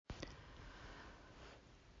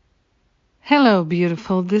Hello,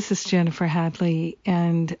 beautiful. This is Jennifer Hadley,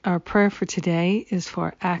 and our prayer for today is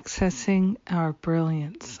for accessing our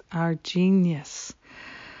brilliance, our genius,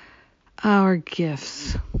 our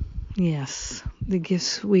gifts. Yes, the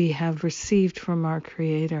gifts we have received from our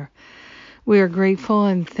Creator. We are grateful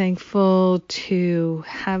and thankful to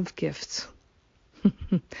have gifts.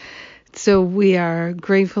 So we are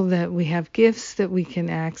grateful that we have gifts that we can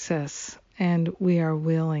access, and we are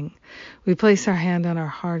willing. We place our hand on our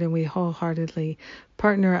heart and we wholeheartedly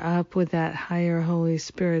partner up with that higher Holy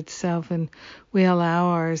Spirit self, and we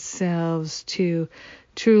allow ourselves to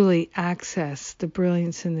truly access the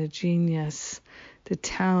brilliance and the genius, the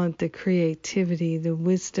talent, the creativity, the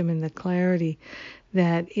wisdom and the clarity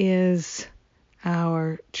that is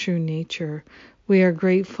our true nature. We are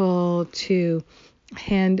grateful to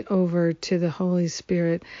hand over to the Holy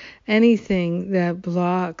Spirit anything that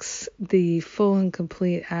blocks the full and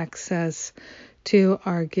complete access to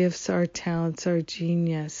our gifts, our talents, our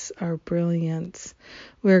genius, our brilliance.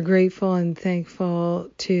 We're grateful and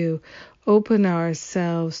thankful to open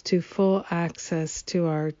ourselves to full access to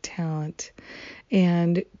our talent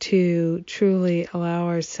and to truly allow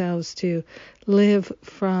ourselves to live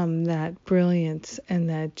from that brilliance and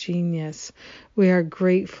that genius. We are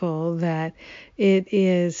grateful that it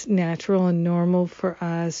is natural and normal for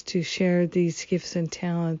us to share these gifts and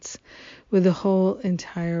talents with the whole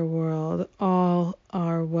entire world. All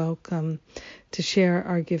are welcome to share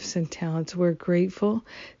our gifts and talents. We're grateful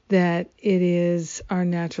that it is our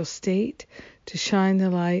natural state to shine the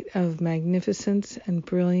light of magnificence and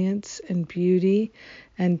brilliance and beauty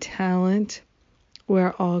and talent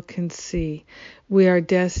where all can see. We are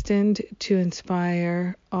destined to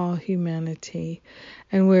inspire all humanity,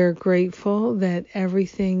 and we're grateful that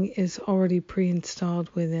everything is already pre-installed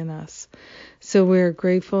within us. So we're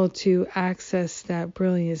grateful to access that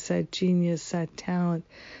brilliance, that genius, that talent,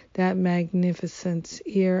 that magnificence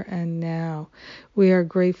here and now. We are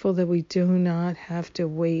grateful that we do not have to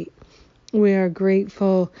wait. We are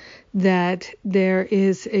grateful that there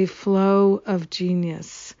is a flow of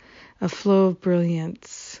genius, a flow of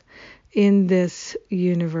brilliance in this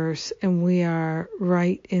universe, and we are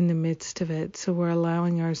right in the midst of it. So we're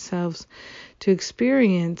allowing ourselves to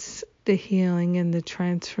experience the healing and the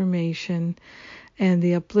transformation and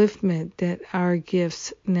the upliftment that our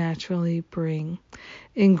gifts naturally bring.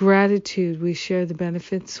 In gratitude, we share the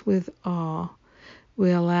benefits with all.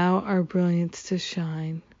 We allow our brilliance to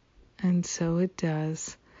shine, and so it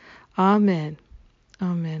does. Amen.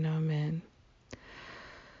 Amen. Amen.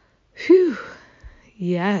 Whew.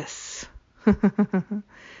 Yes.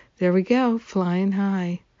 There we go. Flying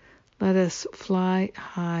high. Let us fly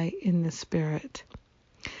high in the Spirit.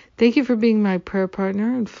 Thank you for being my prayer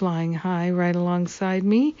partner and flying high right alongside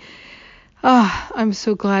me. I'm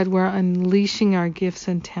so glad we're unleashing our gifts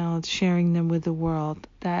and talents, sharing them with the world.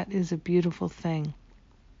 That is a beautiful thing.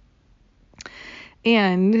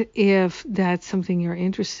 And if that's something you're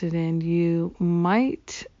interested in, you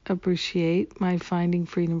might appreciate my Finding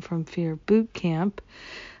Freedom from Fear boot camp.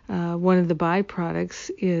 One of the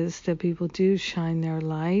byproducts is that people do shine their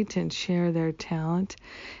light and share their talent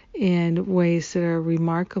in ways that are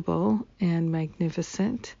remarkable and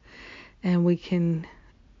magnificent. And we can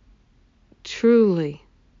truly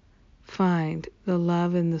find the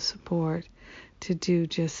love and the support to do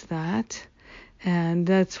just that. And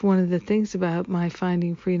that's one of the things about my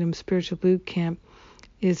Finding Freedom Spiritual Boot Camp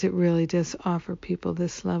is it really does offer people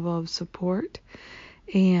this level of support.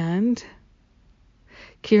 And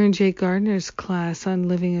Kieran J. Gardner's class on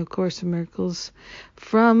Living A Course in Miracles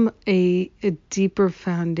from a deeper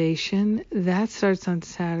foundation, that starts on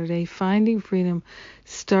Saturday. Finding Freedom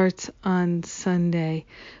starts on Sunday.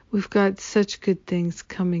 We've got such good things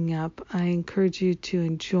coming up. I encourage you to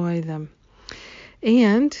enjoy them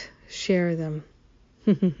and share them.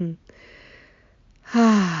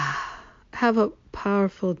 Have a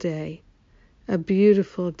powerful day, a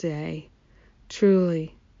beautiful day,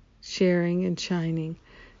 truly sharing and shining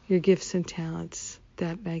your gifts and talents,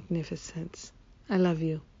 that magnificence. I love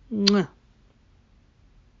you. Mwah.